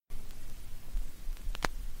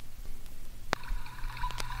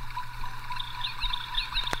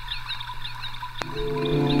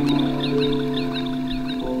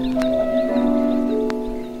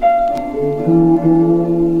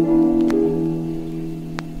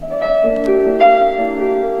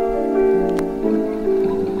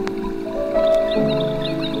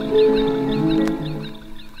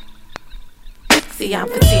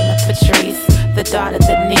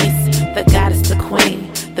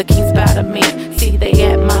proud of me. See, they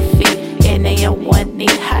at my feet and they on one knee.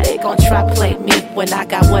 How they gon' try play me when I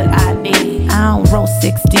got what I need? I don't roll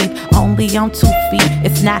 6 deep, only on 2 feet.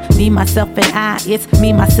 It's not me, myself, and I, it's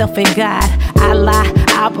me, myself, and God. I lie,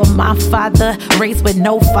 I'm my father, raised with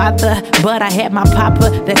no father, but I had my papa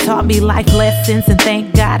that taught me life lessons, and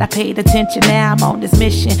thank God I paid attention. Now I'm on this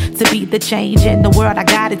mission to be the change in the world. I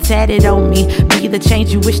got it tatted on me, be the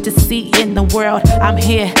change you wish to see in the world. I'm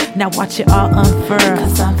here, now watch it all unfurl.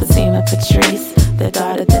 Cause I'm Fatimah Patrice, the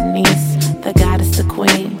daughter, the niece, the goddess, the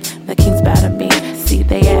queen, the king's bow to me. See,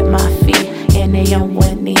 they at my feet and they on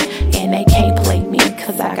one knee, and they can't play me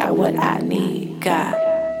cause I got what I need. God,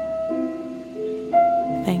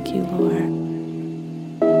 thank you, Lord.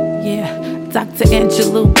 Yeah, Dr.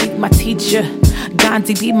 Angelou be my teacher,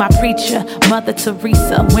 Gandhi be my preacher, Mother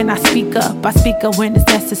Teresa. When I speak up when it's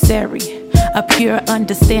necessary. A pure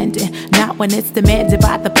understanding, not when it's demanded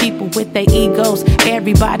by the people with their egos.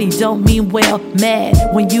 Everybody don't mean well,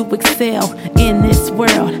 mad when you excel in this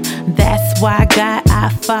world. That's why God I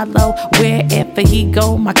follow wherever he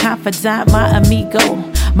go. My confidant, my amigo.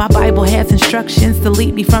 My Bible has instructions to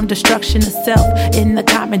lead me from destruction to self. In the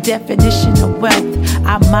common definition of wealth,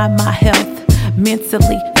 I mind my health.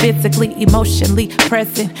 Mentally, physically, emotionally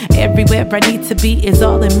present. Everywhere I need to be is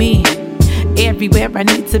all in me. Everywhere I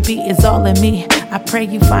need to be is all in me. I pray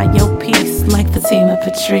you find your peace like Fatimah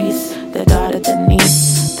Patrice, the daughter, the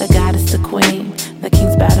niece, the goddess, the queen, the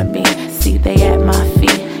king's bow to me. See, they at my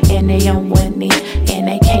feet and they on one knee, and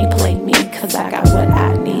they can't play me cause I got what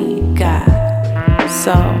I need. God.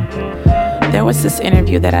 So there was this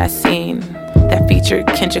interview that I seen that featured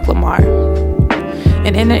Kendrick Lamar,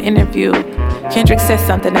 and in the interview Kendrick said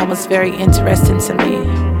something that was very interesting to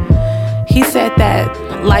me. He said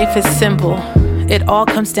that life is simple. It all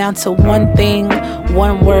comes down to one thing,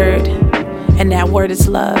 one word, and that word is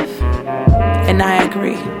love. And I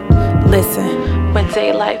agree. Listen, when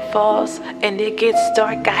daylight falls and it gets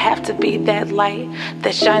dark, I have to be that light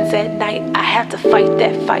that shines at night. I have to fight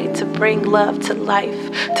that fight to bring love to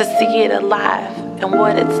life, to see it alive and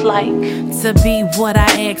what it's like to be what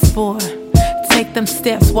I asked for. Take them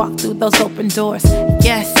steps, walk through those open doors.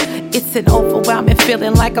 Yes, it's an overwhelming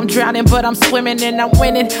feeling like I'm drowning, but I'm swimming and I'm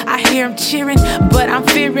winning. I hear them cheering, but I'm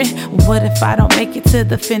fearing, what if I don't make it to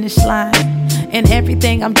the finish line? And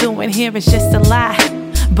everything I'm doing here is just a lie.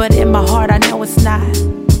 But in my heart I know it's not.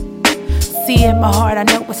 See, in my heart I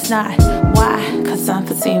know it's not. Why? Cause I'm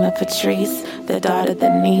Fatimah Patrice, the daughter, the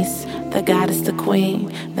niece, the goddess, the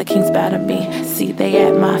queen, the king's bow to me. See, they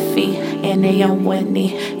at my feet and they on one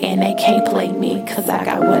knee, and they can't play me cause I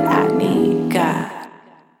got what I need.